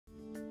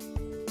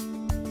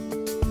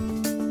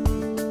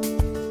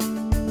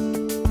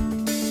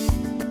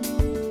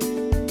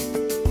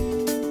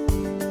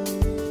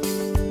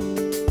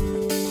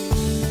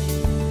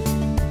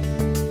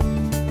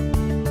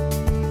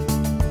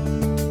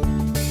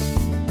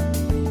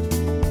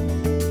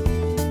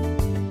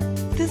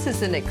This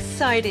is an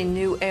exciting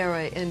new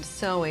era in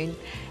sewing.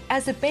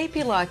 As a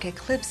Baby Lock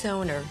Eclipse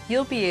owner,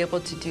 you'll be able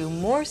to do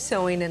more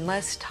sewing in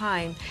less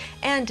time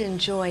and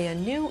enjoy a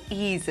new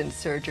ease in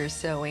Serger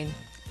sewing.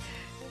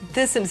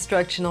 This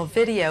instructional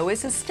video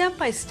is a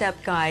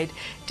step-by-step guide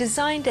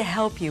designed to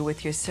help you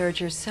with your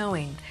Serger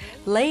sewing.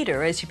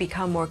 Later, as you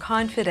become more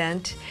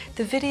confident,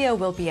 the video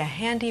will be a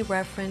handy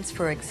reference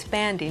for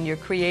expanding your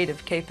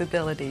creative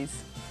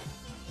capabilities.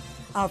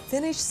 I'll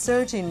finish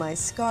serging my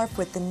scarf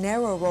with the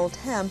narrow rolled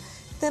hem,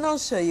 then I'll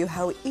show you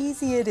how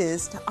easy it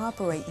is to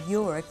operate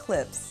your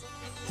Eclipse.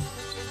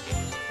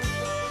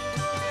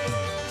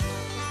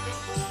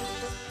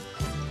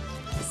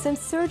 Since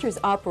sergers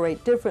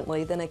operate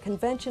differently than a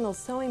conventional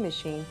sewing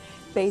machine,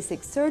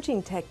 basic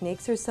serging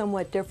techniques are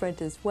somewhat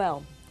different as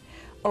well.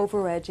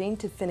 Over-edging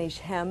to finish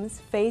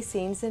hems,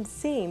 facings, and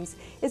seams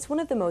is one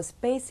of the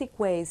most basic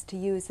ways to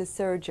use a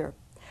serger.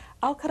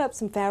 I'll cut up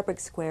some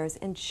fabric squares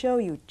and show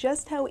you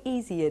just how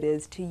easy it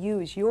is to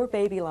use your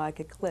Baby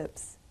Lock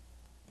Eclipse.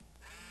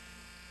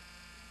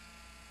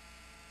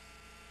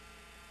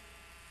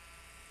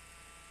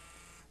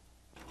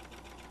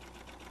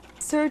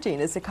 Serging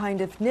is a kind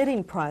of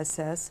knitting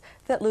process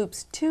that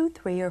loops 2,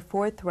 3, or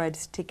 4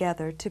 threads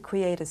together to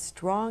create a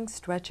strong,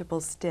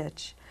 stretchable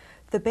stitch.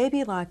 The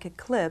Baby Lock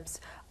Eclipse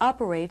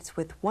operates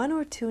with 1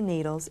 or 2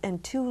 needles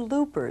and 2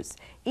 loopers,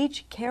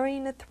 each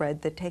carrying a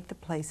thread that take the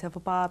place of a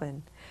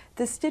bobbin.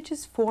 The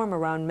stitches form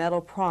around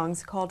metal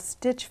prongs called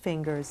stitch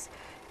fingers.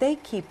 They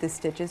keep the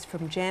stitches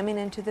from jamming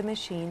into the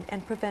machine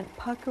and prevent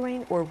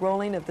puckering or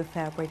rolling of the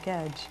fabric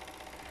edge.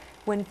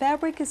 When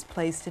fabric is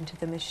placed into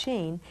the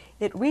machine,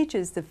 it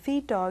reaches the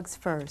feed dogs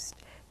first.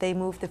 They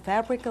move the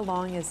fabric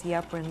along as the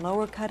upper and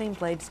lower cutting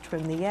blades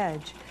trim the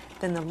edge.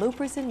 Then the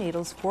loopers and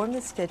needles form the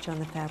stitch on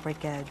the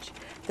fabric edge.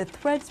 The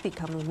threads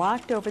become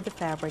locked over the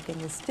fabric and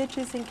the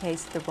stitches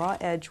encase the raw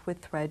edge with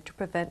thread to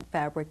prevent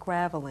fabric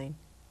raveling.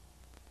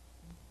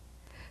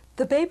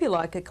 The Baby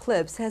Lock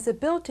Eclipse has a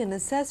built-in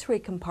accessory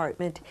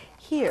compartment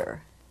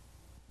here.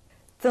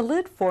 The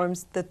lid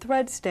forms the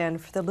thread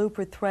stand for the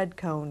looper thread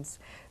cones.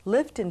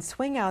 Lift and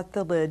swing out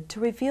the lid to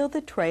reveal the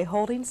tray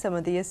holding some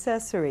of the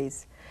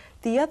accessories.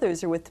 The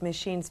others are with the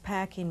machine's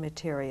packing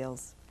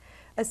materials.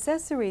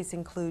 Accessories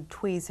include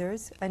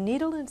tweezers, a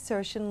needle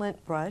insertion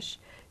lint brush,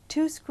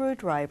 2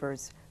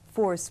 screwdrivers,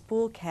 4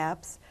 spool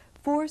caps,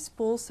 4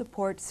 spool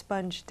support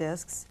sponge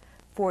discs,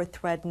 4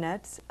 thread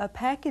nets, a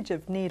package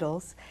of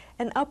needles,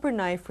 an upper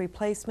knife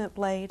replacement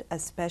blade, a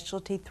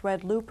specialty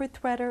thread looper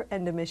threader,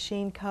 and a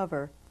machine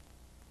cover.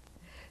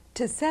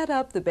 To set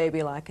up the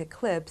Baby Lock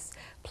Eclipse,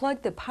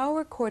 plug the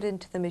power cord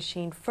into the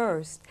machine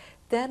first,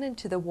 then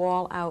into the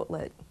wall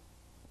outlet.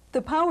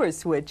 The power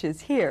switch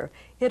is here.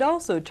 It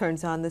also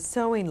turns on the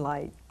sewing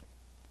light.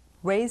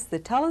 Raise the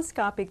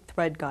telescopic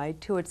thread guide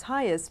to its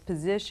highest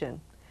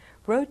position.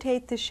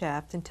 Rotate the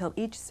shaft until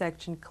each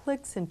section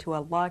clicks into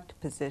a locked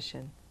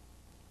position.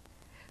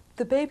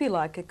 The Baby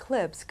Lock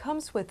Eclipse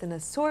comes with an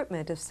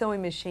assortment of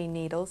sewing machine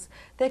needles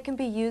that can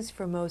be used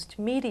for most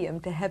medium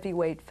to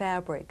heavyweight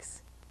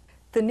fabrics.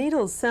 The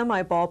needle's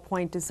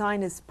semi-ballpoint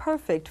design is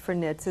perfect for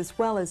knits as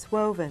well as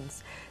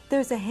wovens.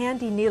 There's a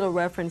handy needle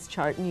reference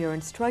chart in your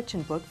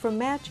instruction book for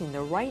matching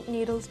the right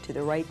needles to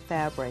the right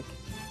fabric.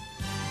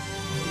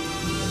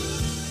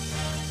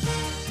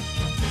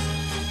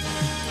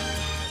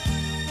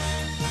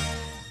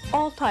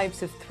 All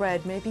types of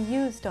thread may be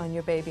used on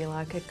your Baby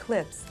Lock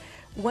Eclipse.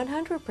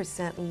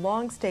 100%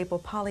 long staple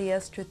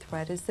polyester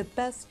thread is the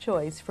best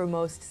choice for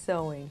most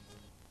sewing.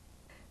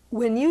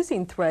 When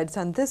using threads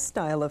on this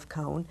style of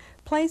cone,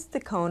 place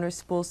the cone or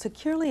spool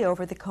securely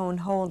over the cone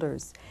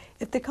holders.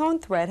 If the cone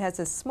thread has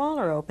a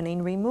smaller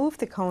opening, remove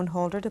the cone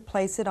holder to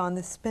place it on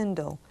the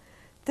spindle.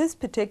 This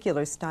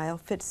particular style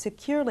fits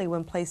securely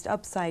when placed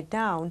upside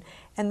down,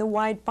 and the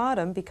wide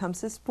bottom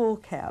becomes a spool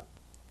cap.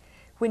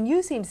 When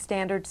using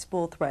standard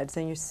spool threads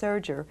on your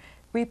serger,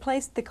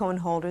 replace the cone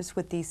holders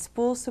with these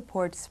spool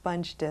support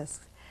sponge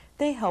discs.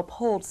 They help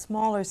hold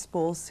smaller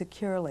spools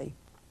securely.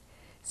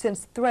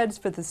 Since threads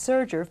for the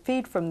serger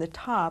feed from the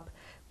top,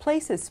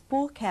 place a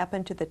spool cap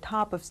into the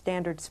top of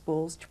standard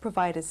spools to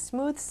provide a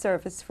smooth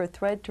surface for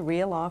thread to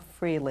reel off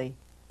freely.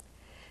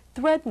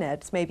 Thread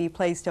nets may be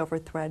placed over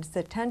threads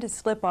that tend to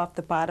slip off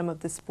the bottom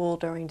of the spool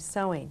during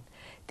sewing.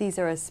 These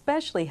are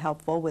especially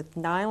helpful with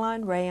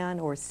nylon, rayon,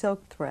 or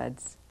silk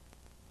threads.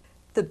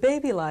 The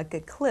Baby Lock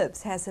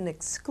Eclipse has an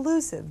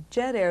exclusive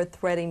jet air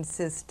threading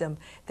system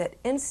that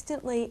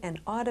instantly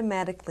and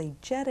automatically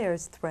jet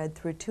airs thread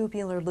through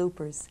tubular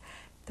loopers.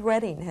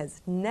 Threading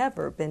has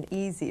never been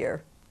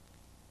easier.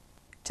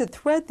 To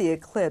thread the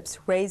Eclipse,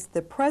 raise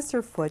the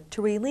presser foot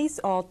to release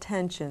all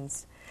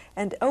tensions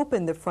and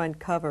open the front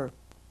cover.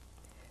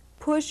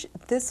 Push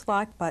this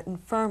lock button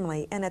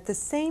firmly and at the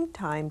same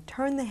time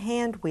turn the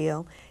hand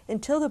wheel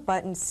until the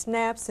button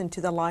snaps into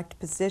the locked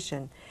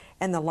position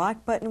and the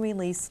lock button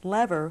release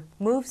lever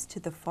moves to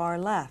the far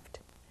left.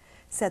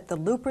 Set the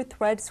looper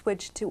thread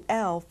switch to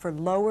L for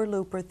lower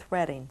looper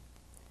threading.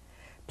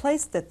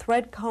 Place the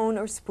thread cone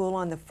or spool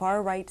on the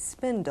far right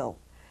spindle.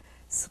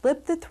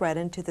 Slip the thread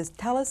into the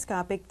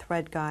telescopic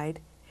thread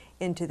guide,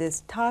 into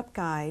this top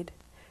guide,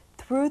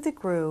 through the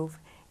groove,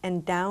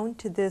 and down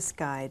to this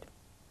guide.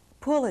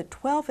 Pull a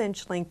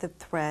 12-inch length of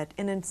thread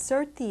and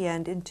insert the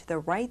end into the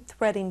right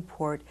threading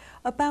port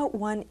about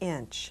 1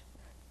 inch.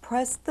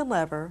 Press the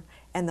lever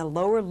and the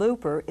lower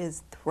looper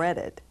is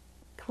threaded.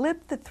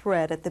 Clip the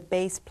thread at the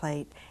base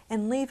plate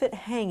and leave it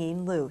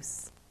hanging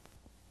loose.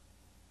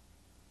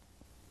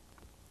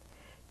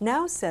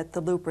 Now set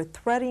the looper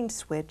threading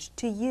switch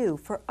to U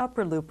for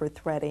upper looper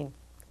threading.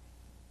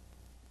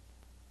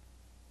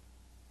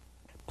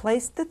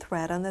 Place the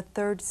thread on the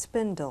third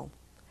spindle.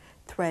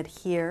 Thread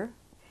here,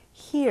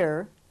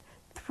 here,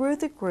 through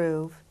the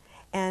groove,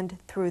 and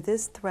through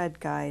this thread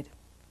guide.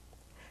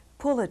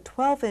 Pull a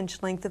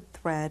 12-inch length of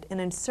thread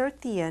and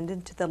insert the end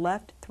into the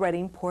left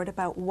threading port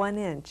about 1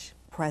 inch.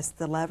 Press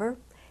the lever,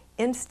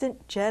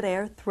 instant jet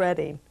air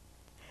threading.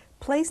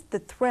 Place the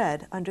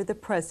thread under the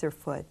presser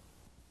foot.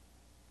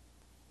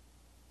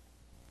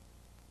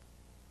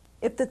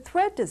 If the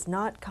thread does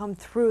not come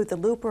through the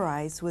looper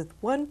eyes with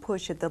one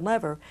push of the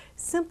lever,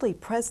 simply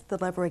press the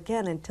lever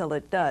again until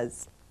it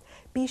does.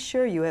 Be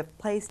sure you have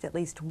placed at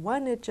least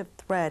 1 inch of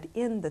thread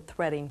in the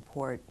threading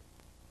port.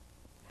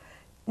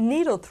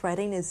 Needle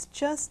threading is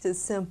just as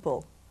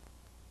simple.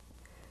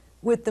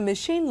 With the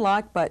machine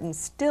lock button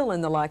still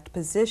in the locked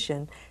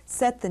position,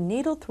 set the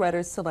needle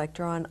threader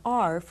selector on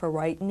R for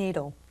right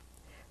needle.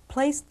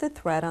 Place the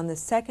thread on the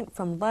second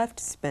from left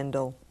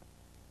spindle.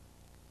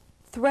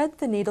 Thread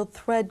the needle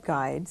thread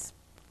guides,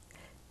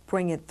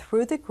 bring it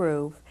through the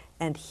groove,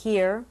 and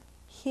here,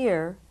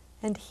 here,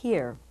 and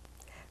here.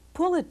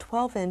 Pull a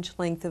 12-inch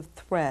length of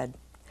thread.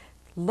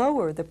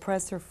 Lower the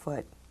presser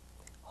foot.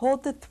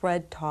 Hold the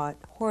thread taut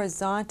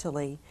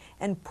horizontally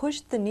and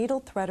push the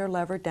needle threader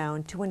lever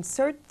down to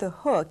insert the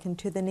hook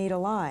into the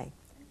needle eye.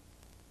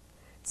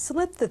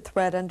 Slip the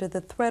thread under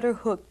the threader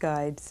hook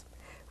guides.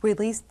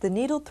 Release the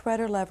needle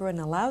threader lever and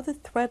allow the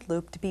thread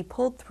loop to be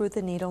pulled through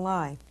the needle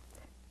eye.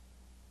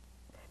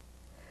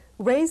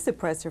 Raise the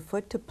presser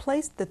foot to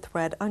place the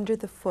thread under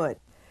the foot.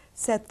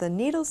 Set the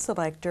needle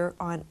selector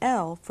on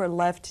L for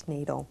left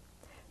needle.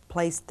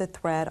 Place the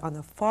thread on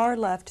the far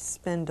left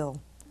spindle.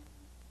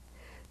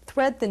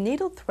 Thread the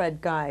needle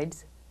thread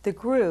guides, the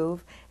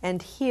groove,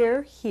 and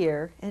here,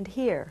 here, and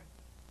here.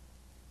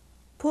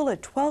 Pull a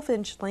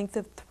 12-inch length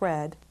of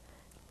thread,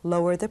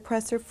 lower the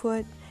presser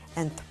foot,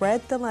 and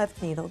thread the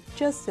left needle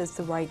just as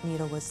the right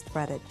needle was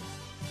threaded.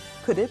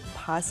 Could it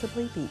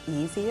possibly be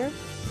easier?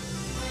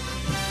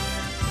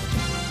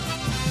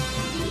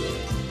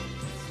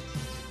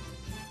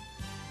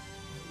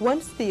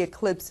 Once the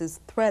Eclipse is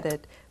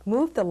threaded,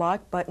 move the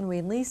lock button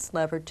release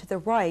lever to the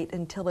right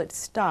until it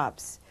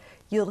stops.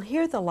 You'll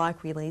hear the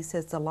lock release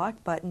as the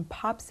lock button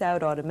pops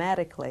out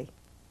automatically.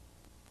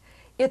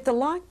 If the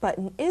lock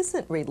button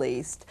isn't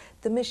released,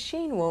 the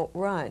machine won't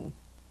run.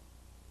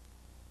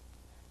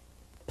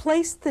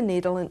 Place the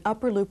needle and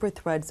upper looper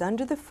threads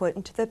under the foot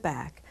and to the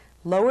back.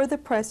 Lower the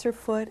presser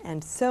foot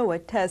and sew a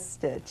test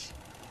stitch.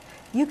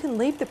 You can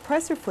leave the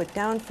presser foot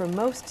down for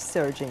most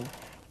serging.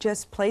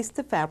 Just place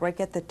the fabric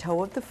at the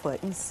toe of the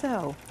foot and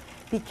sew.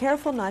 Be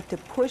careful not to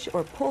push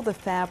or pull the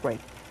fabric.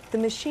 The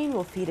machine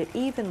will feed it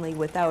evenly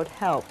without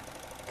help.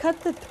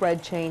 Cut the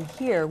thread chain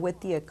here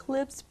with the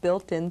Eclipse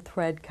built-in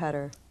thread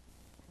cutter.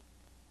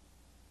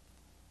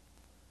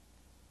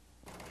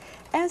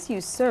 As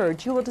you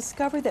serge, you will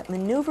discover that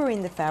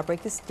maneuvering the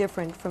fabric is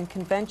different from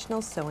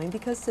conventional sewing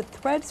because the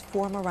threads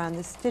form around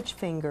the stitch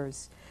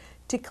fingers.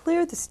 To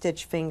clear the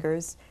stitch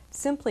fingers,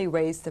 simply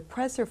raise the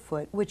presser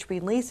foot, which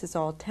releases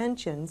all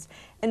tensions,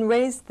 and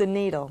raise the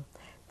needle.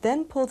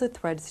 Then pull the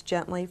threads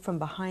gently from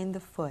behind the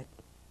foot.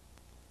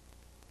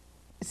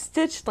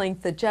 Stitch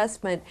length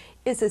adjustment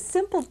is a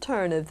simple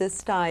turn of this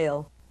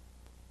style.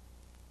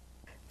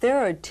 There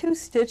are 2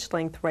 stitch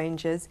length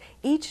ranges,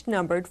 each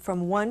numbered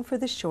from 1 for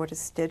the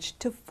shortest stitch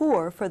to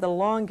 4 for the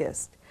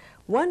longest.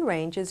 One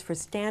range is for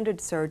standard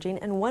serging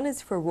and one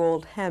is for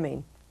rolled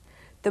hemming.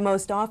 The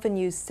most often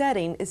used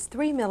setting is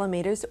 3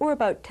 millimeters or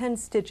about 10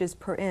 stitches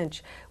per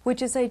inch,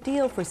 which is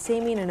ideal for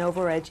seaming and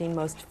over-edging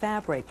most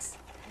fabrics.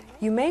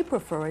 You may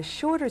prefer a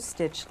shorter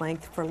stitch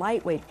length for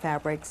lightweight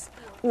fabrics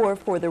or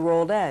for the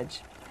rolled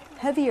edge.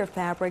 Heavier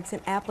fabrics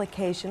and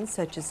applications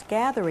such as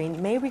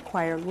gathering may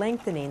require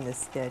lengthening the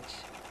stitch.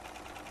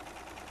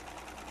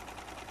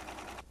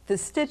 The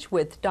stitch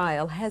width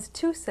dial has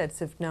 2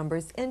 sets of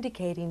numbers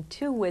indicating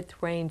 2 width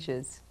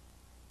ranges.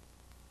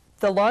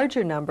 The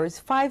larger numbers,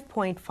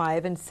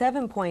 5.5 and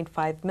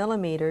 7.5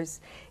 millimeters,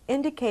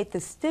 indicate the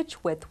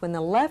stitch width when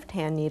the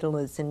left-hand needle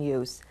is in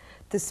use.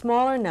 The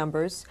smaller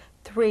numbers,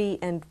 3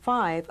 and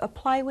 5,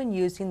 apply when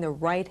using the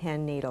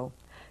right-hand needle.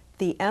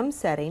 The M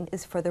setting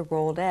is for the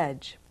rolled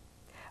edge.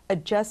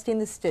 Adjusting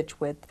the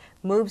stitch width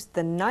moves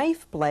the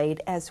knife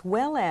blade as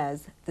well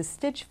as the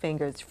stitch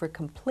fingers for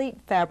complete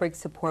fabric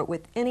support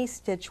with any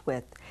stitch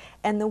width,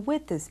 and the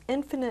width is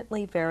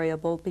infinitely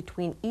variable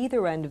between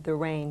either end of the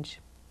range.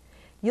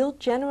 You'll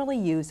generally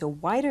use a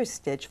wider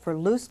stitch for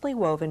loosely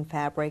woven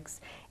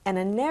fabrics and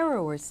a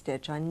narrower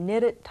stitch on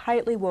knitted,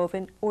 tightly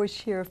woven, or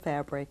sheer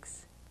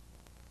fabrics.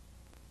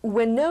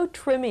 When no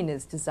trimming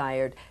is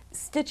desired,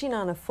 stitching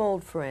on a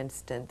fold for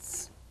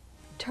instance,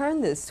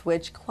 turn this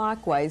switch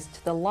clockwise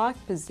to the lock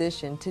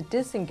position to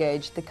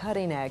disengage the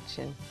cutting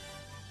action.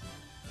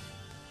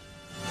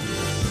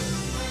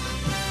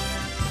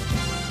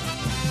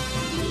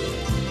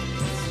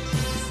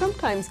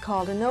 Sometimes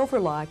called an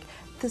overlock,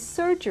 the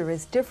serger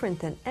is different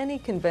than any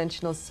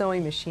conventional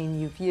sewing machine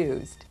you've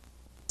used.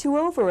 To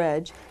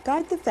over-edge,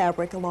 guide the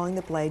fabric along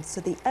the blade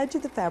so the edge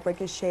of the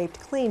fabric is shaved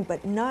clean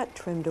but not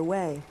trimmed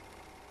away.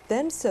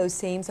 Then sew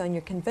seams on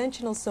your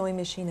conventional sewing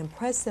machine and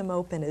press them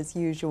open as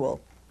usual.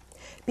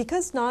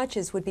 Because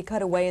notches would be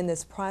cut away in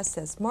this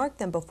process, mark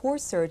them before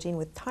serging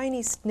with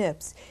tiny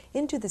snips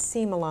into the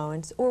seam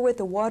allowance or with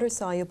a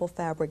water-soluble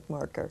fabric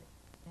marker.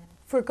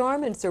 For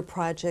garments or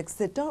projects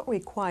that don't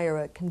require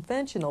a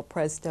conventional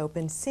pressed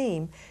open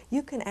seam,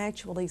 you can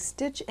actually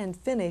stitch and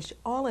finish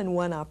all in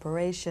one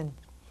operation.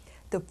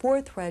 The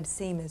 4-thread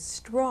seam is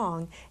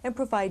strong and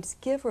provides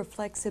give or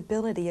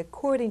flexibility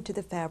according to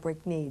the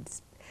fabric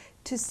needs.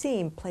 To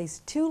seam,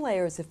 place 2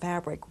 layers of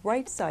fabric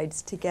right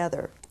sides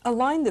together.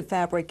 Align the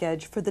fabric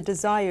edge for the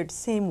desired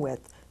seam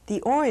width.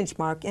 The orange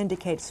mark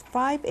indicates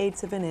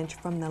 5/8 of an inch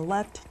from the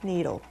left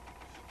needle.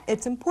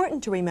 It's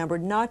important to remember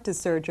not to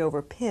serge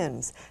over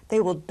pins. They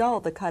will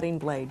dull the cutting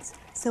blades.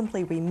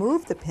 Simply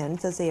remove the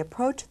pins as they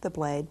approach the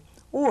blade,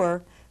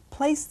 or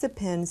place the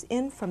pins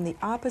in from the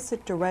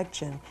opposite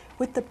direction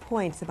with the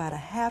points about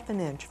 1/2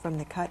 inch from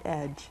the cut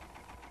edge.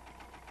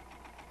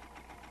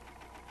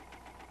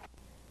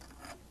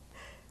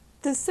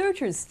 The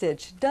serger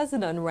stitch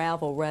doesn't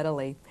unravel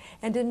readily,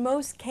 and in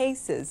most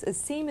cases, a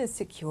seam is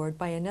secured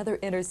by another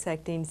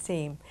intersecting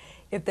seam.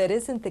 If that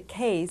isn't the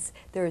case,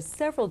 there are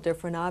several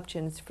different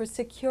options for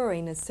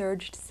securing a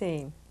serged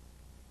seam.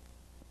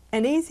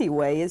 An easy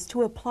way is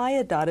to apply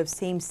a dot of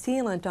seam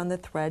sealant on the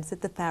threads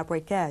at the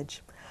fabric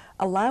edge.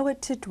 Allow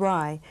it to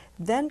dry,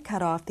 then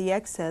cut off the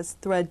excess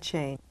thread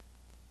chain.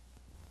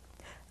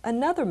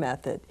 Another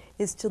method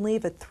is to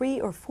leave a 3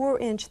 or 4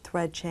 inch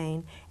thread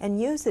chain and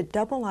use a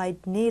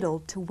double-eyed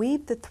needle to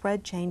weave the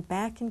thread chain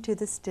back into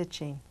the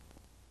stitching.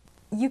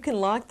 You can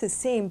lock the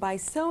seam by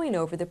sewing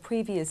over the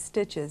previous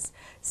stitches,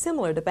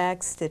 similar to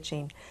back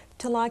stitching.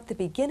 To lock the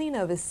beginning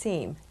of a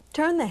seam,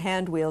 turn the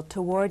hand wheel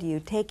toward you,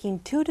 taking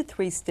 2 to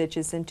 3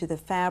 stitches into the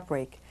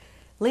fabric.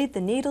 Leave the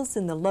needles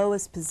in the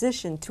lowest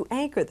position to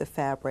anchor the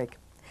fabric.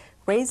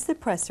 Raise the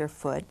presser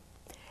foot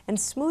and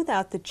smooth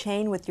out the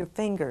chain with your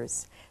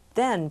fingers.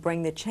 Then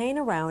bring the chain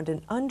around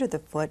and under the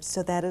foot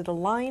so that it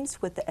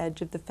aligns with the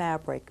edge of the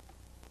fabric.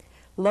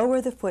 Lower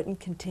the foot and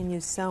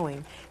continue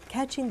sewing,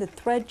 catching the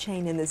thread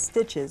chain in the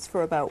stitches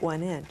for about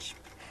 1 inch.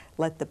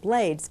 Let the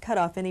blades cut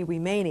off any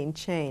remaining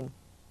chain.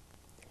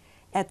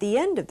 At the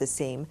end of the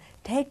seam,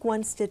 take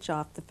 1 stitch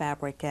off the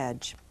fabric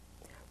edge.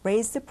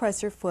 Raise the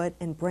presser foot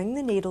and bring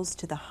the needles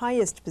to the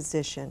highest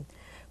position.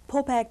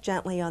 Pull back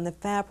gently on the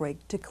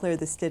fabric to clear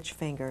the stitch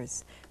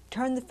fingers.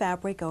 Turn the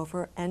fabric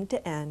over end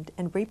to end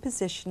and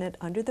reposition it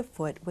under the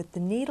foot with the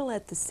needle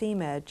at the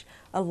seam edge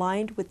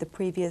aligned with the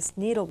previous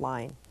needle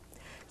line.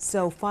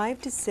 Sew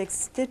 5 to 6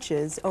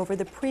 stitches over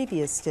the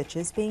previous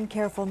stitches, being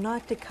careful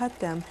not to cut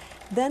them,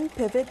 then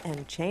pivot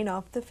and chain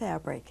off the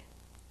fabric.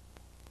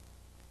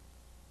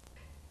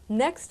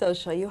 Next, I'll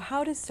show you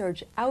how to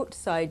serge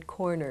outside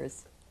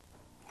corners.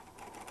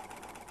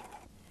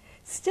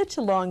 Stitch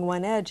along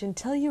one edge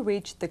until you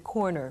reach the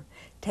corner.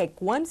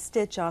 Take 1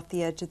 stitch off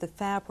the edge of the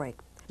fabric.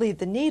 Leave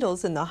the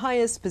needles in the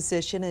highest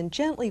position and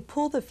gently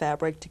pull the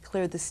fabric to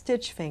clear the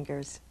stitch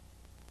fingers.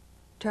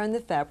 Turn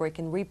the fabric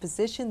and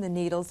reposition the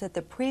needles at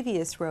the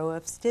previous row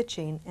of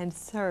stitching and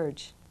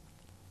serge.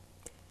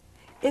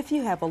 If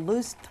you have a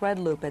loose thread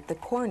loop at the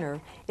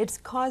corner, it's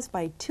caused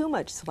by too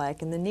much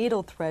slack in the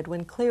needle thread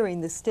when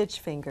clearing the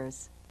stitch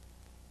fingers.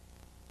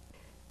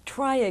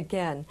 Try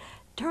again.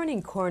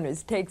 Turning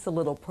corners takes a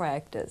little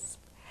practice.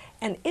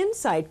 An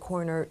inside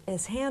corner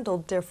is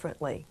handled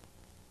differently.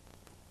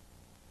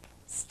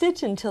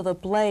 Stitch until the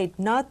blade,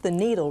 not the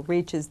needle,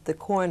 reaches the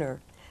corner.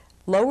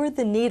 Lower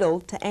the needle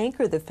to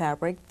anchor the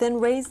fabric, then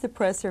raise the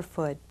presser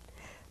foot.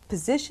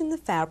 Position the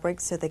fabric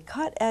so the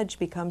cut edge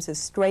becomes a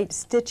straight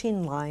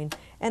stitching line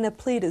and a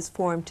pleat is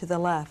formed to the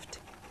left.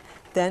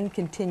 Then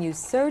continue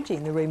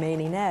serging the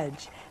remaining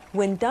edge.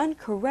 When done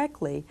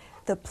correctly,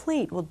 the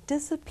pleat will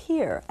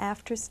disappear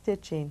after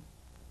stitching.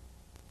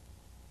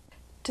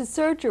 To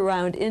serge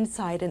around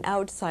inside and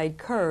outside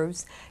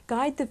curves,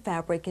 guide the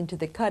fabric into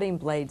the cutting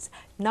blades,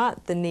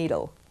 not the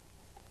needle.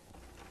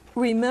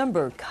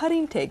 Remember,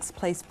 cutting takes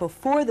place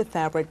before the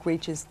fabric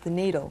reaches the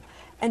needle,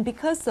 and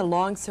because the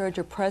long serge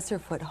or presser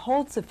foot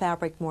holds the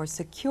fabric more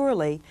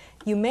securely,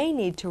 you may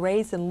need to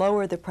raise and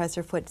lower the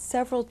presser foot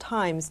several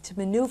times to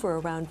maneuver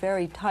around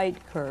very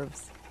tight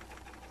curves.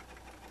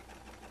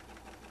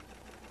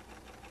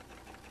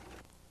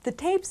 The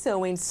tape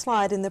sewing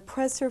slot in the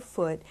presser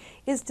foot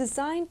is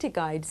designed to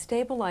guide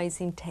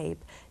stabilizing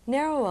tape,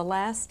 narrow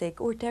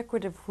elastic, or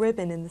decorative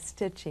ribbon in the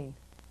stitching.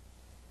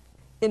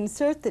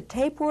 Insert the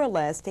tape or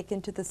elastic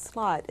into the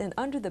slot and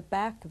under the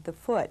back of the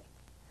foot.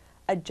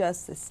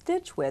 Adjust the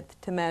stitch width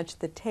to match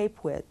the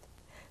tape width.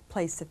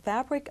 Place the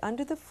fabric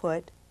under the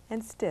foot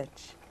and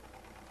stitch.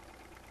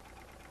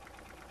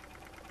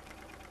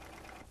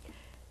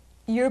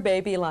 Your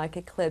Baby Lock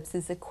Eclipse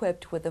is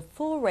equipped with a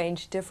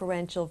full-range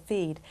differential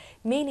feed,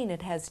 meaning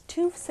it has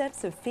 2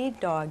 sets of feed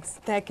dogs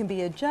that can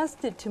be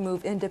adjusted to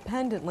move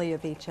independently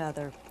of each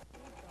other.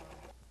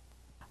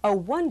 A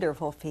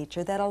wonderful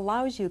feature that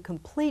allows you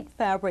complete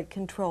fabric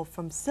control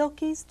from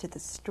silkies to the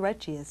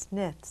stretchiest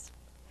knits.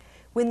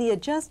 When the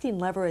adjusting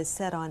lever is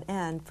set on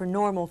end for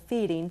normal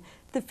feeding,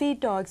 the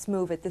feed dogs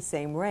move at the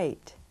same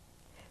rate.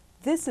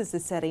 This is the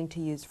setting to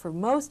use for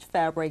most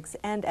fabrics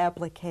and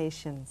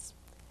applications.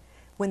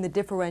 When the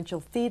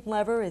differential feed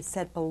lever is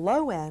set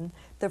below end,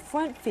 the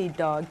front feed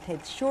dog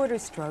takes shorter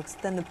strokes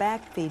than the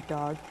back feed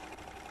dog,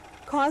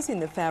 causing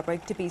the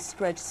fabric to be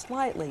stretched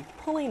slightly,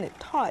 pulling it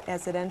taut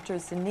as it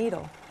enters the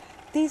needle.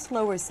 These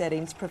lower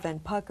settings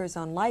prevent puckers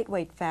on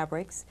lightweight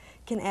fabrics,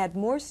 can add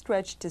more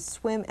stretch to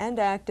swim and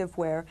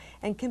activewear,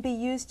 and can be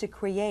used to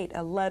create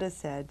a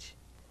lettuce edge.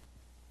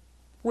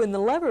 When the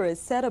lever is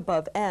set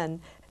above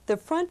end, the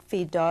front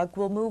feed dog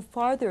will move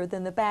farther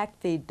than the back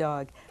feed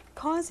dog,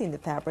 causing the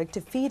fabric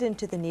to feed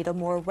into the needle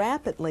more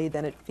rapidly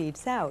than it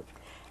feeds out.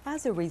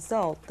 As a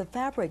result, the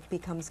fabric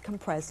becomes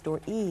compressed or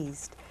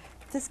eased.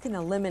 This can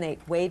eliminate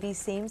wavy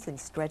seams in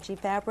stretchy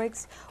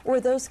fabrics or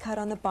those cut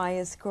on the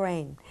bias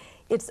grain.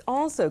 It's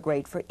also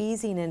great for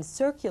easing in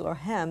circular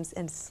hems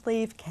and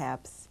sleeve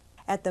caps.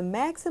 At the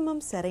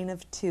maximum setting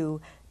of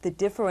 2, the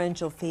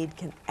differential feed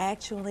can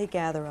actually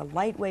gather a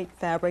lightweight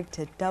fabric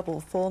to double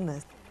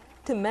fullness.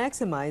 To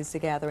maximize the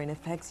gathering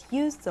effects,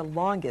 use the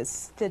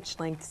longest stitch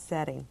length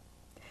setting.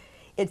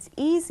 It's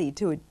easy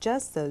to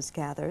adjust those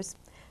gathers.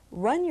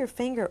 Run your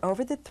finger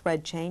over the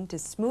thread chain to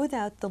smooth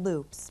out the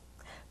loops.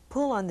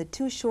 Pull on the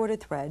 2 shorter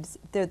threads,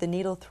 they're the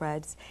needle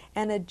threads,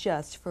 and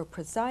adjust for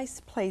precise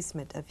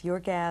placement of your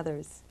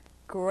gathers.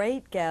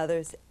 Great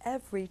gathers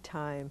every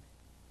time.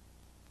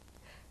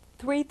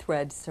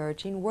 3-thread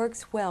serging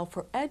works well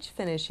for edge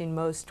finishing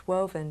most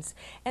wovens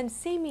and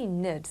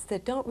seaming knits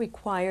that don't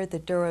require the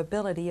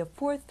durability a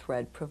 4th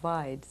thread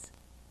provides.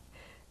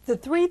 The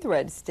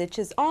 3-thread stitch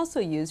is also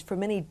used for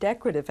many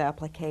decorative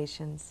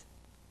applications.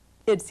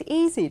 It's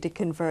easy to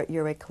convert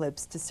your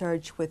Eclipse to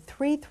serge with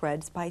 3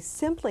 threads by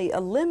simply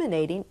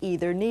eliminating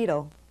either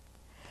needle.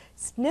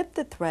 Snip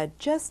the thread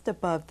just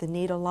above the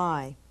needle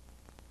eye.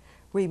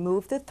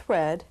 Remove the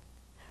thread,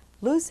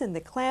 loosen the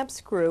clamp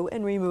screw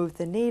and remove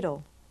the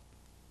needle.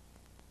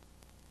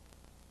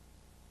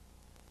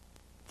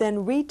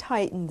 Then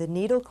retighten the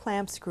needle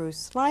clamp screw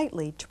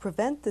slightly to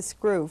prevent the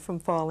screw from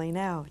falling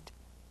out.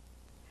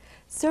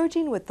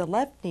 Serging with the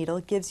left needle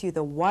gives you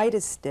the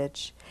widest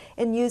stitch,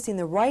 and using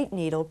the right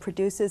needle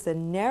produces a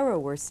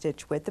narrower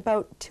stitch width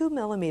about 2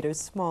 millimeters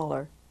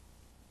smaller.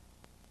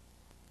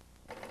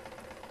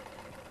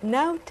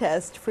 Now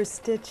test for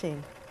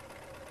stitching.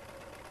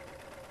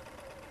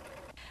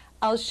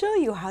 I'll show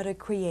you how to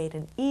create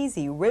an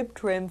easy rib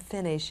trim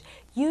finish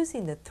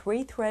using the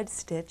 3-thread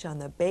stitch on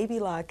the Baby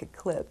Lock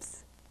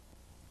Eclipse.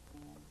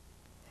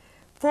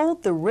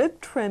 Fold the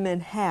rib trim in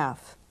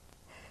half.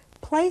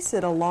 Place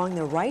it along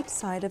the right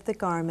side of the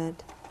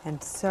garment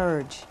and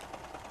serge,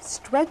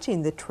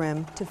 stretching the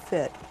trim to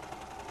fit.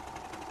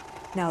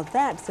 Now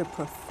that's a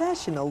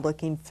professional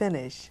looking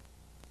finish.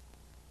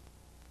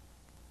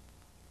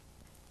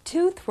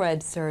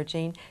 2-thread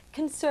serging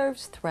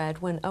conserves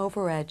thread when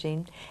over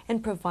edging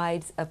and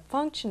provides a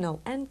functional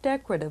and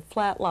decorative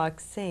flat lock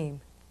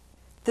seam.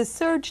 The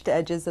serged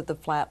edges of the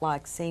flat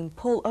lock seam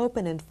pull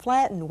open and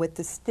flatten with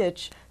the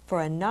stitch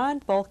for a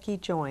non-bulky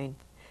join.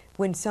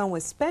 When sewn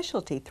with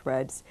specialty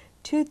threads,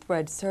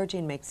 2-thread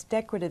serging makes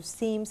decorative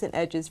seams and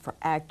edges for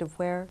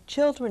activewear,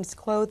 children's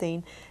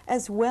clothing,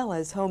 as well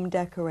as home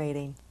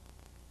decorating.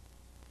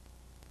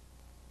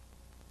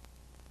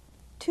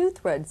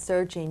 2-thread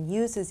serging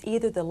uses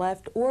either the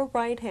left or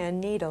right hand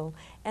needle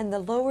and the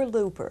lower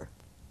looper.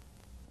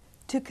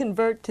 To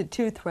convert to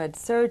 2-thread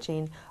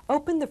serging,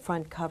 open the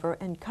front cover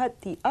and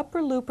cut the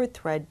upper looper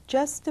thread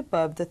just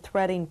above the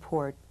threading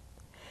port.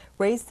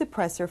 Raise the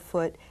presser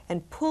foot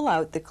and pull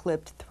out the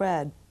clipped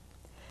thread.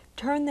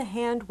 Turn the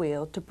hand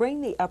wheel to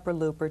bring the upper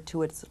looper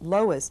to its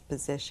lowest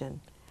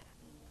position.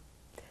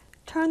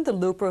 Turn the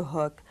looper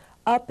hook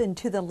up and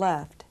to the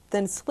left,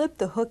 then slip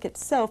the hook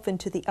itself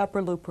into the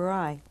upper looper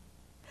eye.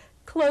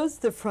 Close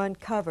the front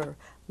cover,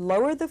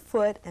 lower the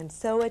foot, and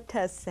sew a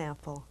test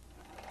sample.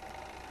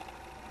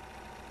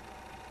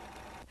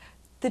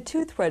 The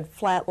 2-thread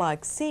flat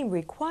lock seam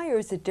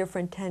requires a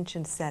different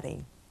tension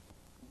setting.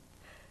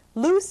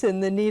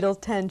 Loosen the needle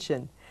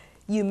tension.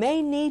 You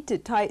may need to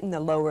tighten the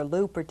lower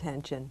looper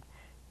tension.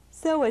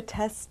 Sew a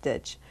test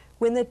stitch.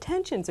 When the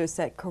tensions are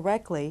set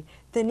correctly,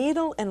 the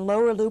needle and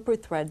lower looper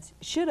threads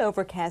should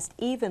overcast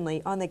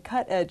evenly on the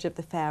cut edge of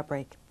the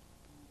fabric.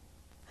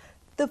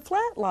 The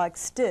flat lock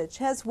stitch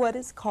has what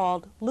is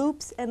called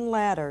loops and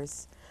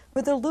ladders.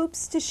 For the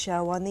loops to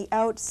show on the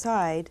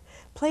outside,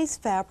 place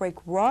fabric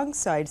wrong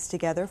sides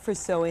together for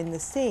sewing the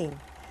seam.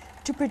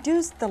 To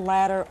produce the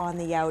ladder on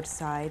the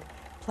outside,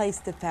 place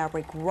the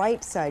fabric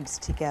right sides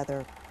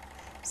together.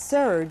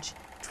 Serge,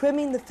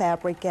 trimming the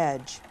fabric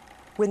edge.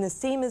 When the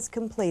seam is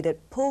completed,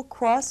 pull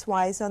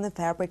crosswise on the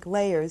fabric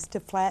layers to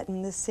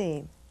flatten the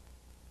seam.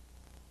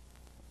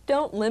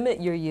 Don't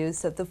limit your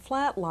use of the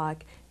flat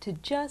lock to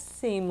just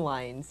seam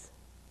lines.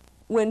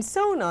 When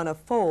sewn on a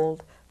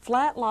fold,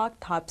 flat lock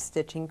top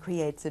stitching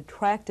creates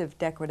attractive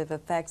decorative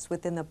effects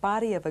within the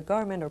body of a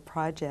garment or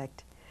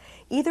project.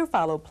 Either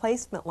follow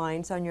placement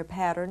lines on your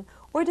pattern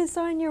or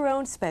design your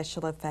own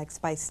special effects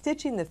by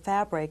stitching the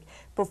fabric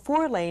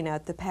before laying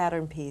out the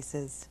pattern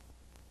pieces.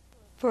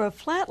 For a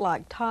flat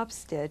lock top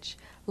stitch,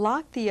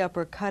 lock the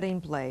upper cutting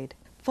blade.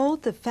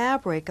 Fold the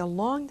fabric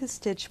along the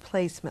stitch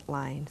placement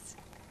lines.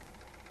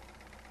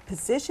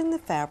 Position the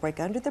fabric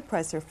under the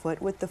presser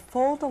foot with the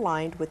fold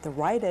aligned with the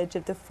right edge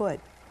of the foot.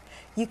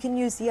 You can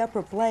use the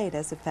upper blade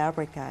as a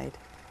fabric guide.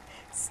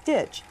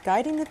 Stitch,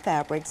 guiding the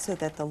fabric so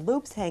that the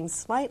loops hang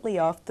slightly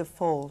off the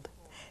fold.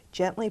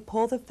 Gently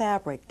pull the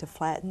fabric to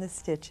flatten the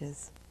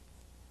stitches.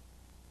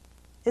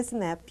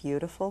 Isn't that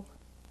beautiful?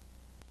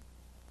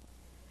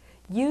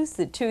 Use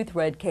the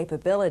two-thread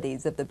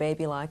capabilities of the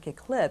Baby Lock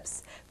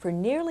Eclipse for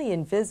nearly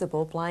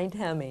invisible blind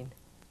hemming.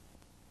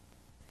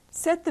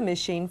 Set the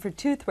machine for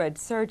two-thread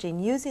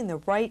serging using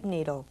the right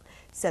needle.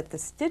 Set the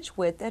stitch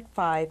width at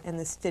 5 and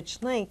the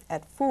stitch length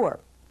at 4.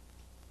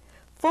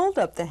 Fold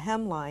up the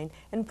hemline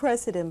and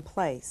press it in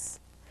place.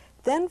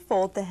 Then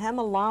fold the hem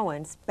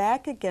allowance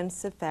back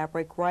against the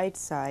fabric right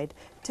side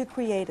to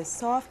create a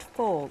soft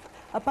fold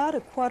about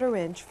 1/4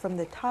 inch from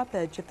the top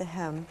edge of the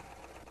hem.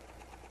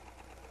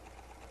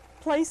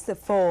 Place the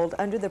fold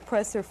under the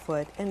presser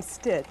foot and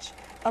stitch,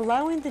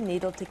 allowing the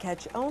needle to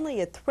catch only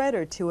a thread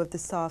or two of the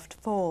soft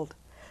fold.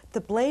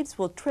 The blades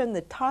will trim the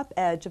top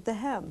edge of the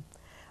hem.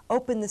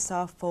 Open the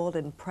soft fold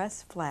and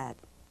press flat.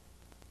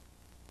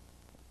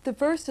 The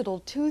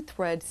versatile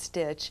two-thread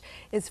stitch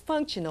is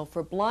functional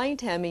for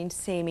blind hemming,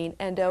 seaming,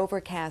 and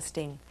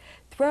overcasting.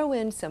 Throw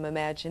in some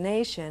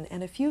imagination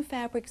and a few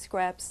fabric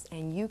scraps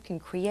and you can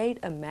create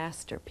a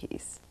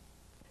masterpiece.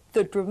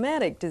 The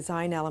dramatic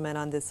design element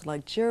on this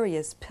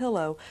luxurious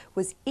pillow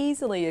was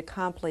easily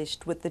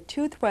accomplished with the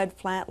two-thread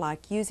flat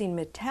lock using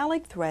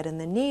metallic thread in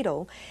the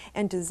needle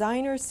and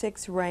designer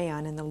 6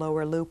 rayon in the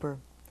lower looper.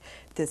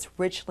 This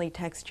richly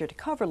textured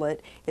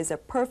coverlet is a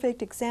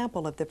perfect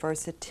example of the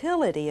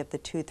versatility of the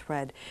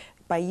two-thread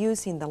by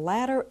using the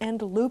ladder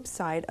and loop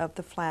side of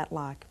the flat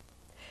lock.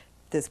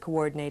 This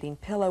coordinating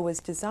pillow was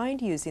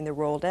designed using the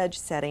rolled edge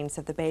settings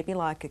of the Baby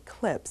Lock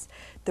Eclipse.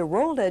 The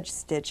rolled edge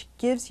stitch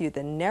gives you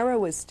the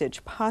narrowest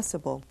stitch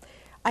possible.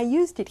 I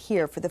used it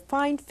here for the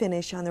fine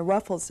finish on the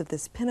ruffles of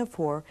this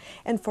pinafore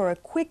and for a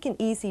quick and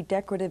easy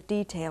decorative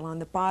detail on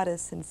the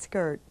bodice and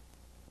skirt.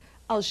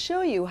 I'll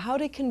show you how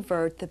to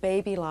convert the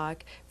Baby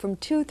Lock from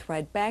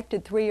two-thread back to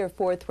 3 or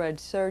 4 thread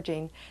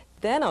serging.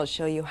 Then I'll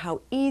show you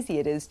how easy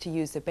it is to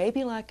use the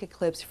Baby Lock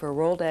Eclipse for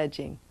rolled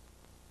edging.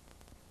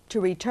 To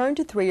return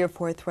to 3 or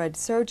 4 thread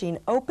serging,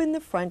 open the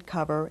front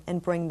cover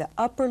and bring the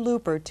upper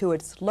looper to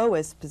its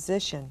lowest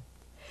position.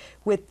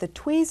 With the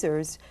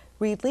tweezers,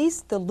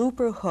 release the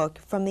looper hook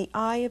from the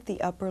eye of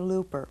the upper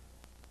looper.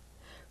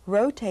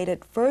 Rotate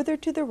it further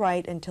to the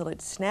right until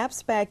it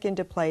snaps back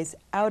into place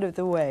out of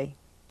the way.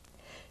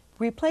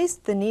 Replace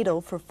the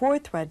needle for 4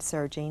 thread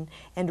serging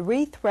and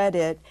re-thread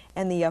it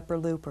and the upper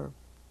looper.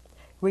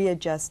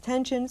 Readjust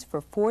tensions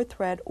for 4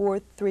 thread or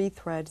 3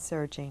 thread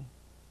serging.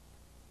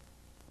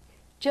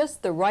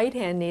 Just the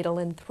right-hand needle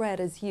and thread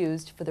is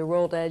used for the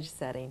rolled edge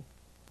setting.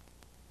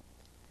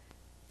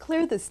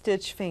 Clear the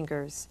stitch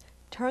fingers.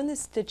 Turn the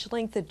stitch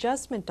length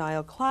adjustment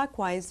dial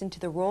clockwise into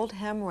the rolled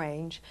hem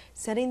range,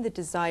 setting the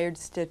desired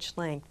stitch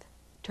length.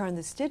 Turn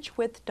the stitch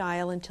width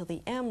dial until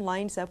the M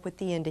lines up with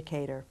the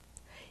indicator.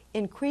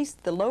 Increase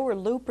the lower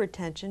looper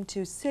tension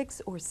to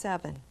 6 or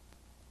 7.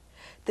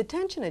 The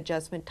tension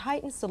adjustment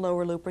tightens the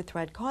lower looper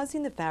thread,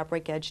 causing the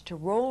fabric edge to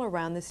roll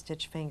around the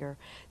stitch finger.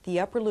 The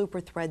upper looper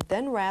thread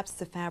then wraps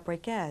the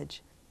fabric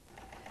edge.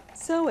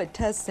 Sew a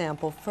test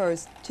sample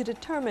first to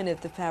determine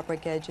if the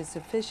fabric edge is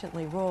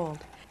sufficiently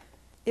rolled.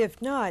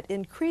 If not,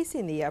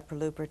 increasing the upper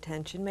looper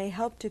tension may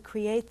help to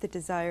create the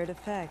desired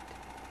effect.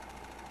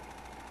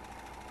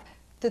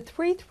 The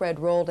 3-thread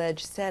rolled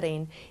edge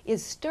setting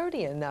is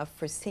sturdy enough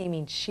for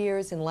seaming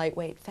sheers and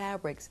lightweight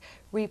fabrics,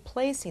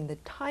 replacing the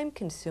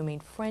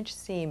time-consuming French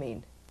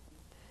seaming.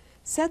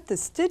 Set the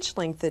stitch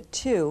length at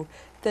 2,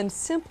 then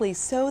simply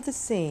sew the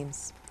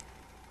seams.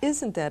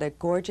 Isn't that a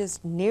gorgeous,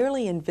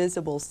 nearly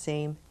invisible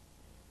seam?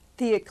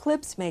 The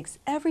Eclipse makes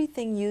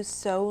everything you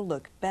sew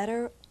look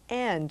better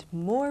and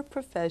more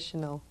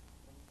professional.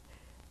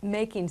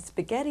 Making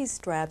spaghetti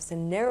straps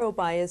and narrow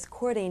bias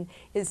cording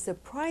is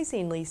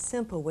surprisingly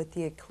simple with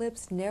the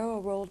Eclipse narrow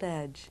rolled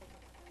edge.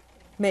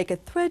 Make a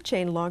thread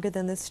chain longer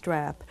than the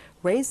strap.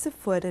 Raise the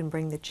foot and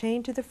bring the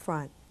chain to the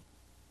front.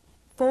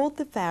 Fold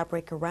the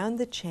fabric around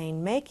the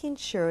chain, making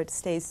sure it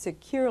stays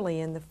securely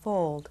in the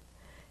fold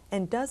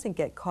and doesn't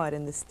get caught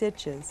in the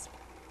stitches.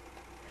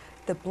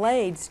 The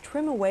blades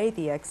trim away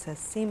the excess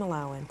seam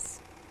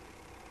allowance.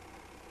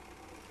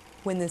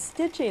 When the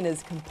stitching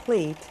is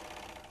complete,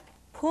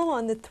 pull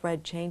on the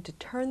thread chain to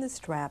turn the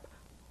strap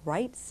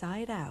right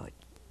side out.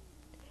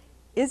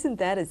 Isn't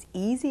that as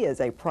easy as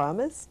I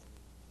promised?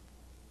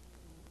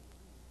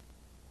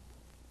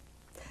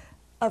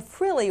 A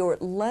frilly or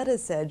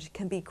lettuce edge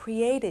can be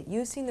created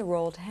using the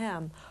rolled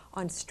hem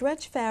on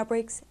stretch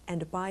fabrics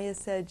and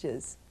bias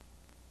edges.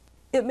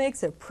 It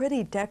makes a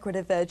pretty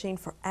decorative edging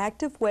for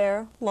active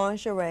wear,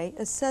 lingerie,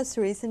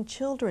 accessories, and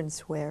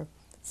children's wear.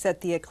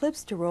 Set the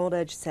Eclipse to rolled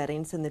edge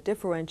settings in the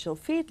differential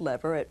feed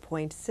lever at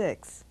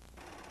 0.6.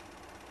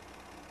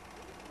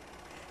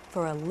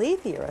 For a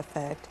leafier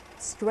effect,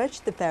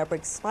 stretch the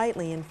fabric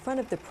slightly in front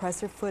of the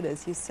presser foot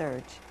as you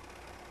serge.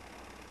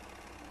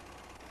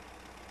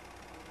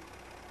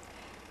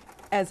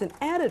 As an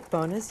added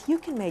bonus, you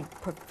can make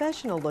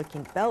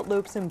professional-looking belt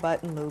loops and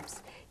button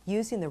loops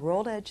using the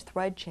rolled edge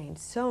thread chain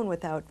sewn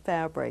without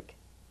fabric.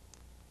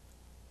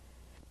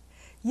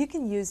 You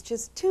can use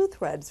just 2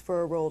 threads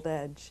for a rolled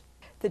edge.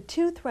 The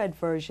 2-thread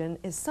version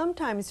is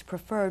sometimes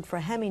preferred for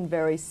hemming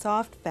very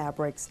soft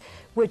fabrics,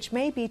 which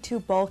may be too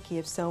bulky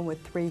if sewn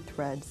with 3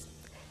 threads.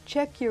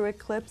 Check your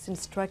Eclipse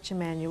instruction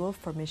manual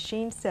for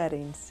machine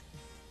settings.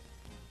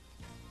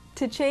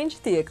 To change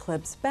the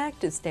Eclipse back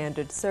to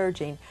standard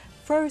serging,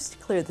 first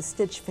clear the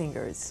stitch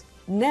fingers.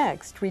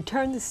 Next,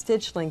 return the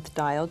stitch length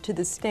dial to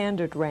the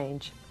standard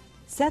range.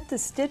 Set the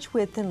stitch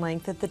width and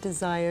length at the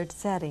desired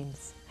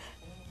settings.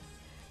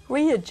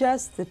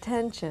 Readjust the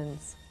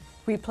tensions.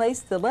 Replace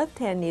the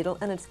left-hand needle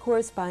and its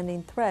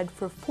corresponding thread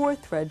for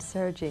 4-thread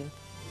serging.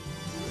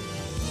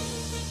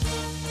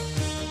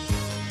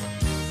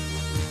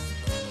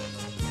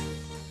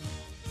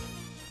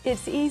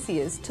 It's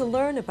easiest to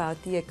learn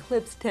about the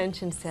Eclipse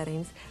tension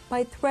settings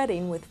by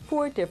threading with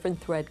 4 different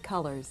thread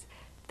colors.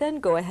 Then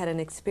go ahead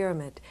and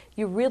experiment.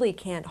 You really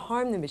can't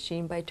harm the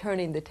machine by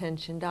turning the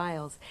tension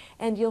dials,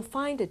 and you'll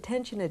find a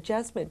tension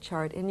adjustment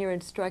chart in your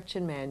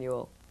instruction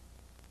manual.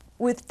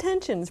 With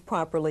tensions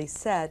properly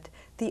set,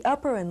 the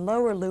upper and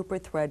lower looper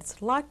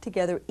threads lock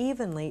together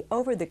evenly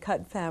over the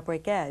cut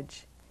fabric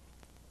edge.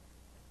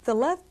 The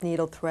left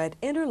needle thread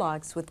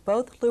interlocks with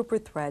both looper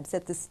threads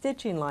at the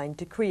stitching line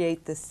to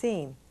create the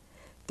seam.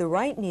 The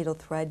right needle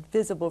thread,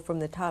 visible from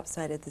the top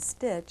side of the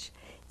stitch,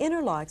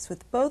 interlocks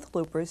with both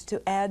loopers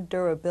to add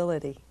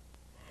durability.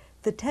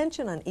 The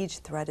tension on each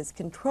thread is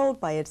controlled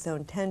by its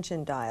own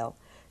tension dial.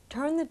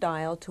 Turn the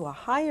dial to a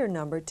higher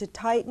number to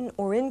tighten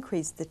or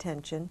increase the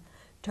tension.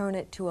 Turn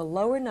it to a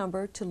lower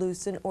number to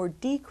loosen or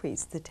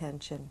decrease the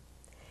tension.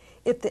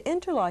 If the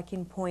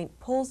interlocking point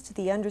pulls to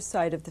the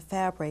underside of the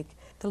fabric,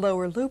 the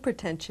lower looper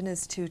tension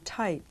is too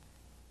tight.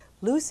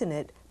 Loosen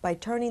it by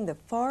turning the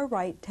far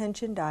right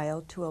tension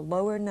dial to a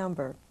lower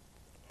number.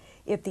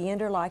 If the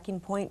interlocking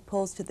point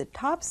pulls to the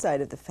top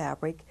side of the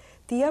fabric,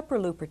 the upper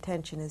looper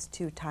tension is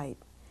too tight.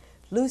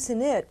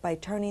 Loosen it by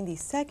turning the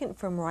second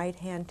from right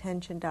hand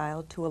tension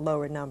dial to a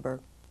lower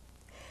number.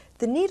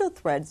 The needle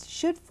threads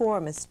should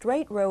form a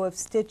straight row of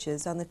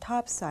stitches on the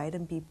top side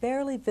and be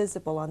barely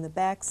visible on the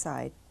back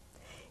side.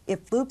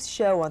 If loops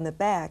show on the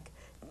back,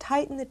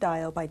 tighten the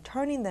dial by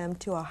turning them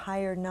to a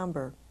higher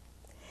number.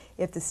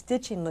 If the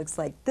stitching looks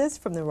like this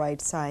from the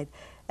right side,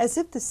 as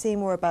if the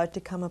seam were about to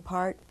come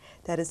apart,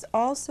 that is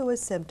also a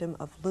symptom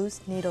of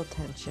loose needle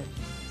tension.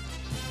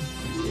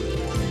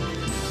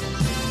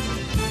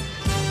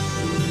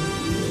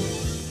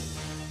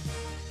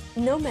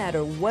 No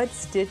matter what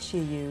stitch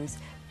you use,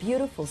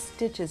 beautiful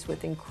stitches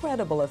with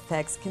incredible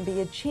effects can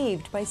be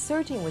achieved by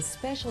serging with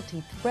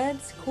specialty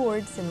threads,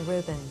 cords, and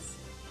ribbons.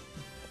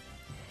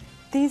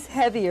 These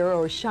heavier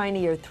or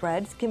shinier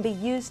threads can be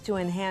used to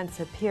enhance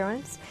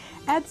appearance,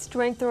 add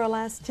strength or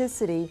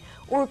elasticity,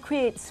 or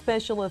create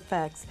special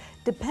effects,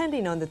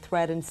 depending on the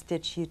thread and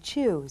stitch you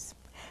choose.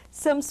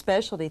 Some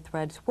specialty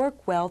threads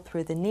work well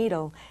through the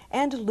needle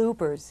and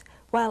loopers,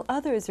 while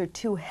others are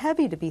too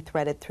heavy to be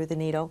threaded through the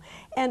needle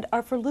and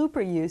are for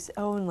looper use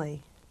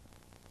only.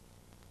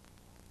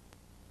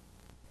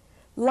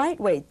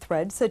 Lightweight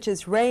threads such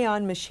as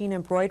rayon machine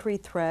embroidery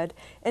thread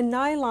and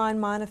nylon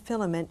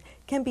monofilament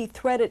can be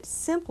threaded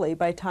simply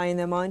by tying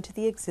them onto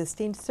the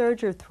existing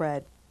serger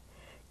thread.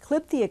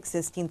 Clip the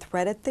existing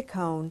thread at the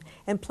cone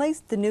and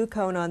place the new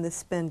cone on the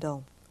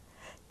spindle.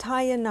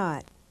 Tie a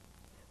knot.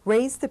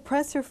 Raise the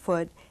presser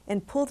foot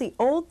and pull the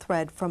old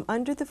thread from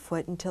under the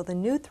foot until the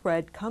new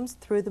thread comes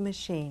through the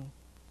machine.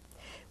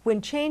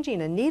 When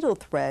changing a needle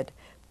thread,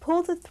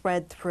 pull the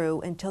thread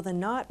through until the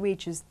knot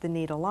reaches the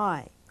needle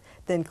eye.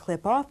 Then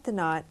clip off the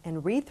knot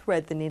and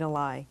rethread the needle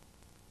eye.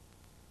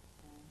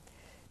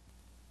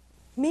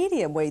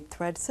 Medium weight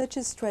threads such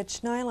as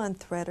stretched nylon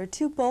thread are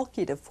too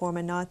bulky to form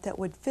a knot that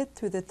would fit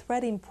through the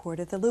threading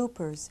port of the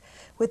loopers.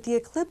 With the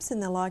Eclipse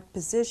in the locked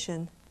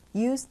position,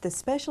 use the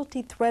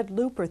specialty thread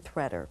looper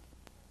threader.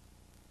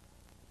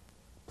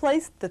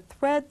 Place the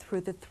thread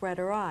through the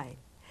threader eye.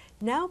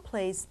 Now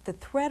place the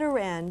threader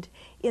end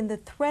in the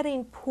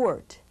threading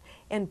port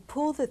and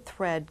pull the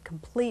thread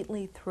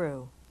completely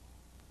through.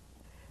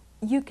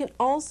 You can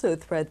also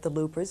thread the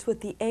loopers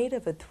with the aid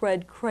of a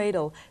thread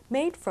cradle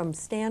made from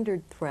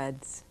standard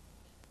threads.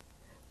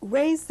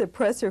 Raise the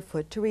presser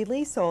foot to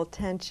release all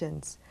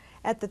tensions.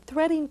 At the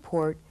threading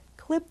port,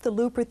 clip the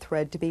looper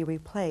thread to be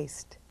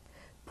replaced.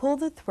 pull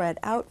the thread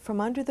out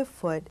from under the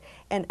foot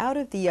and out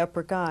of the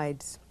upper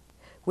guides.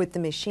 With the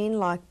machine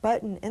lock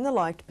button in the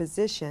locked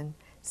position,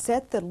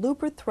 set the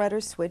looper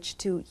threader switch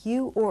to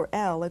U or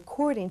L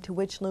according to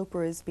which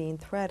looper is being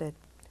threaded.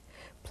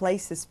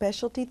 Place the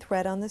specialty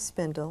thread on the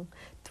spindle,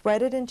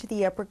 thread it into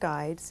the upper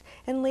guides,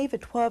 and leave a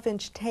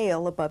 12-inch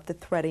tail above the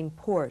threading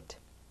port.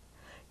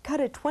 Cut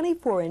a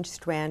 24-inch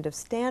strand of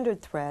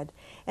standard thread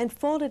and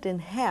fold it in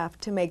half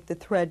to make the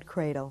thread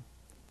cradle.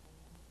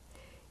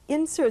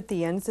 Insert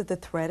the ends of the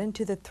thread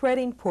into the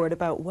threading port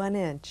about 1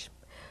 inch.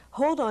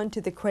 Hold on to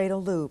the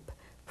cradle loop.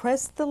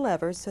 Press the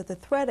lever so the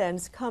thread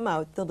ends come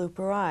out the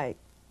looper eye.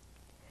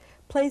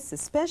 Place the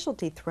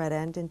specialty thread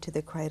end into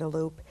the cradle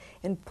loop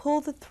and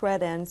pull the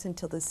thread ends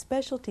until the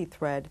specialty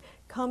thread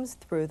comes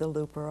through the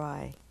looper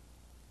eye.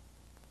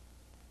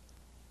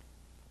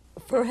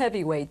 For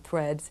heavyweight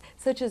threads,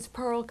 such as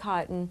pearl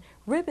cotton,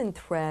 ribbon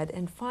thread,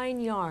 and fine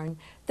yarn,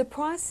 the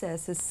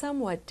process is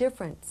somewhat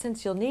different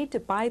since you'll need to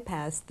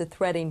bypass the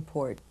threading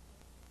port.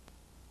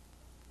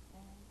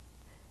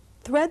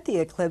 Thread the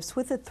Eclipse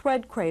with a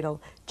thread cradle,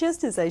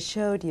 just as I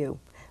showed you.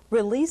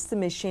 Release the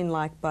machine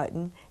lock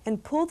button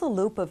and pull the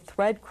loop of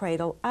thread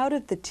cradle out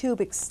of the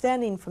tube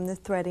extending from the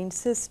threading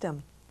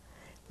system.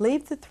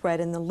 Leave the thread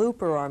in the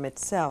looper arm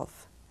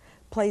itself.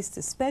 Place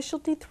the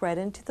specialty thread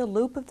into the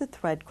loop of the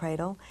thread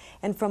cradle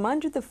and from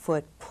under the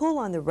foot pull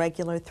on the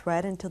regular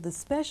thread until the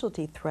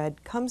specialty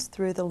thread comes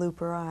through the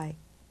looper eye.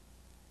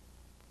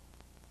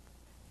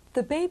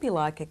 The Baby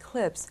Lock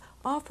Eclipse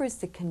offers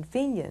the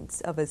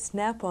convenience of a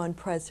snap-on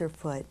presser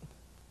foot.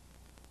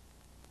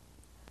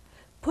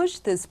 Push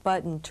this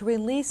button to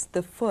release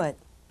the foot.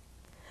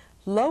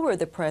 Lower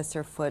the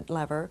presser foot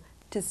lever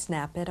to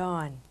snap it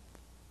on.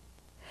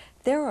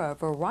 There are a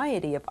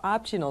variety of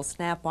optional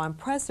snap-on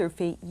presser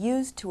feet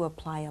used to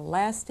apply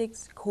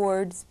elastics,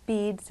 cords,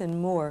 beads,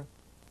 and more.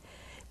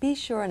 Be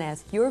sure and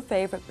ask your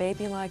favorite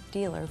Baby Lock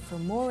dealer for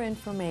more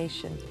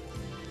information.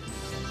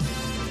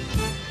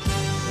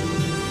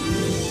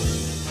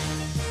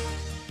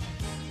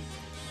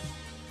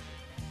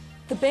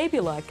 The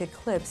Baby Lock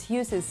Eclipse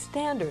uses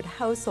standard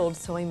household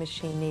sewing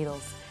machine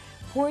needles.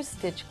 Poor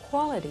stitch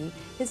quality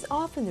is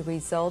often the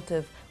result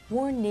of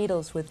worn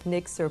needles with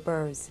nicks or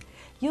burrs.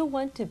 You'll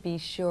want to be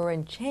sure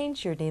and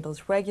change your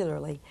needles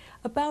regularly,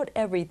 about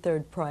every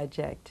third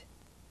project.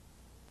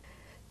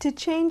 To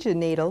change a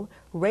needle,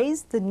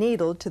 raise the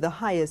needle to the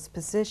highest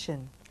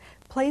position.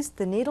 Place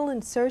the needle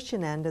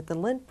insertion end of the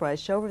lint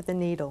brush over the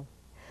needle.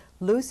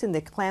 Loosen the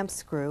clamp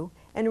screw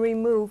and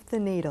remove the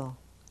needle.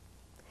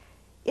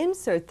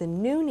 Insert the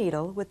new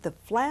needle with the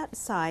flat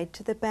side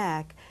to the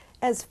back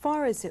as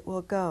far as it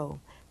will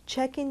go,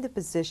 checking the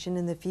position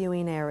in the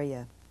viewing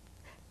area.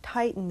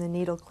 Tighten the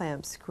needle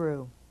clamp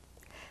screw.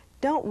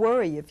 Don't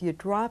worry if you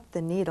drop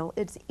the needle,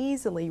 it's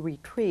easily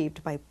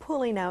retrieved by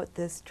pulling out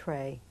this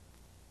tray.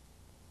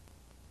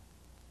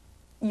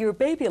 Your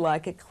Baby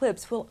Lock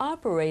Eclipse will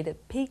operate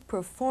at peak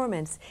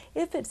performance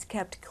if it's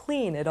kept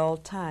clean at all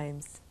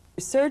times.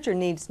 Your serger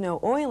needs no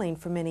oiling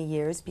for many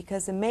years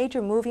because the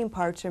major moving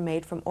parts are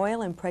made from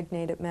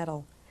oil-impregnated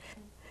metal.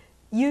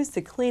 Use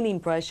the cleaning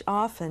brush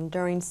often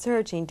during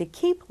serging to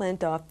keep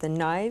lint off the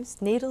knives,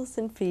 needles,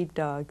 and feed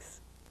dogs.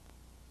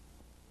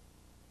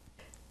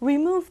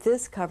 Remove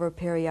this cover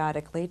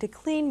periodically to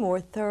clean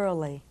more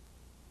thoroughly.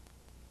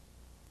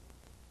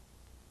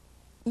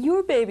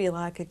 Your Baby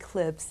Lock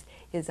Eclipse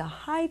is a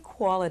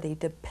high-quality,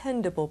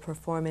 dependable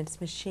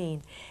performance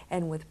machine,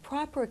 and with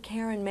proper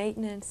care and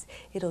maintenance,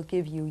 it'll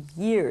give you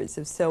years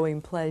of sewing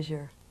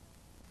pleasure.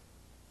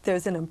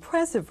 There's an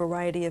impressive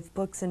variety of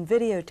books and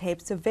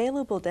videotapes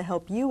available to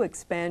help you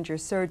expand your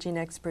serging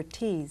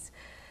expertise.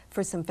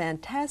 For some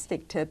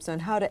fantastic tips on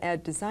how to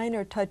add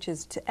designer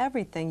touches to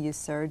everything you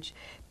serge,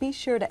 be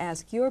sure to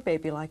ask your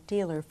Baby Lock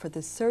dealer for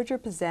the Serger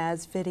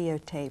Pizzazz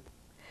videotape.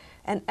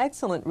 An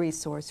excellent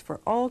resource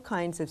for all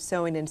kinds of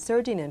sewing and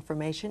serging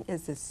information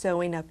is the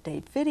Sewing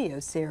Update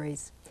video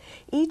series.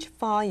 Each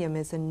volume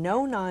is a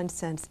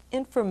no-nonsense,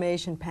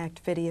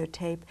 information-packed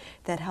videotape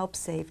that helps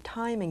save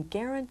time and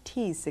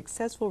guarantees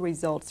successful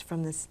results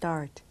from the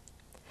start.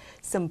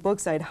 Some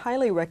books I'd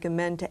highly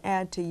recommend to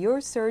add to your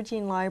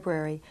serging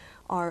library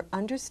are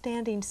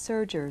Understanding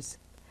Sergers,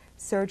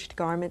 Serged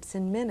Garments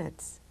in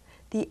Minutes,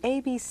 The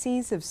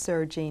ABCs of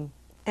Serging,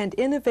 and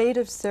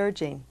Innovative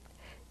Serging.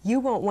 You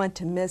won't want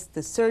to miss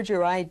the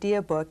Serger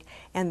Idea Book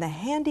and the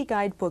handy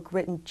guidebook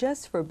written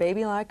just for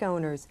Baby Lock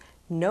owners,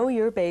 Know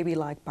Your Baby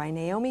Lock by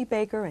Naomi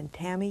Baker and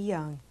Tammy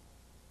Young.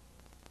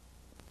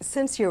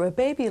 Since you're a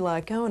Baby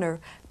Lock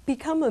owner,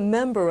 become a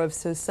member of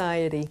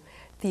Society,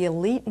 the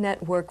elite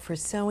network for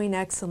sewing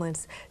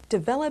excellence,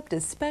 developed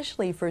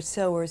especially for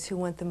sewers who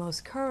want the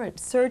most current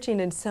serging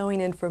and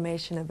sewing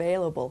information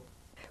available.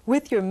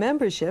 With your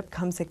membership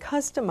comes a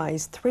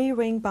customized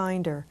 3-ring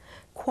binder,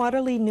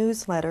 quarterly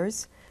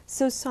newsletters,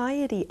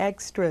 Society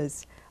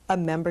extras, a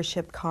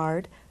membership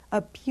card,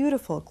 a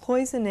beautiful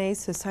Cloisonne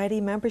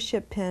Society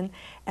membership pin,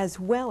 as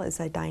well as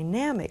a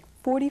dynamic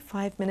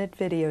 45-minute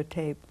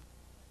videotape.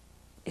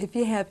 If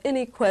you have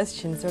any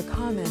questions or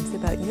comments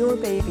about your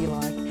Baby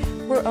Lock,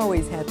 we're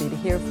always happy to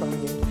hear from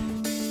you.